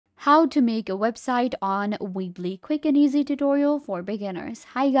How to make a website on Weebly. Quick and easy tutorial for beginners.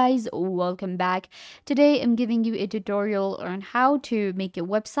 Hi guys, welcome back. Today I'm giving you a tutorial on how to make a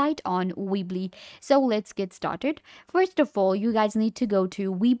website on Weebly. So let's get started. First of all, you guys need to go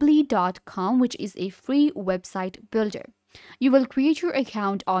to weebly.com, which is a free website builder. You will create your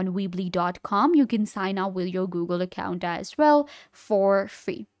account on weebly.com. You can sign up with your Google account as well for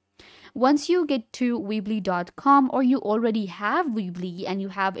free. Once you get to weebly.com, or you already have Weebly and you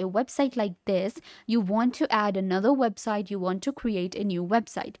have a website like this, you want to add another website, you want to create a new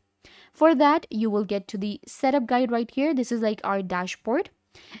website. For that, you will get to the setup guide right here. This is like our dashboard.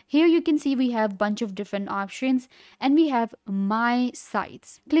 Here you can see we have a bunch of different options and we have my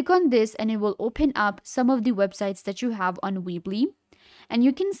sites. Click on this and it will open up some of the websites that you have on Weebly. And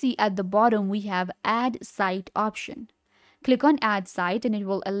you can see at the bottom we have add site option. Click on add site and it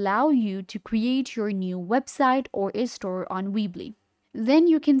will allow you to create your new website or a store on Weebly. Then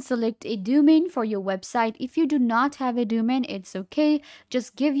you can select a domain for your website. If you do not have a domain, it's okay.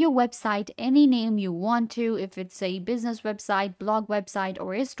 Just give your website any name you want to. If it's a business website, blog website,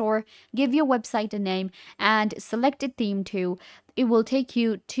 or a store, give your website a name and select a theme too. It will take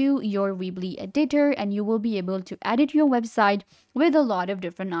you to your Weebly editor and you will be able to edit your website with a lot of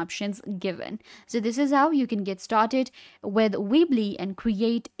different options given. So this is how you can get started with Weebly and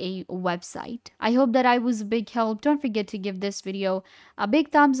create a website. I hope that I was a big help. Don't forget to give this video a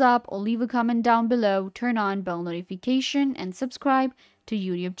big thumbs up or leave a comment down below. Turn on bell notification and subscribe to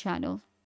YouTube channel.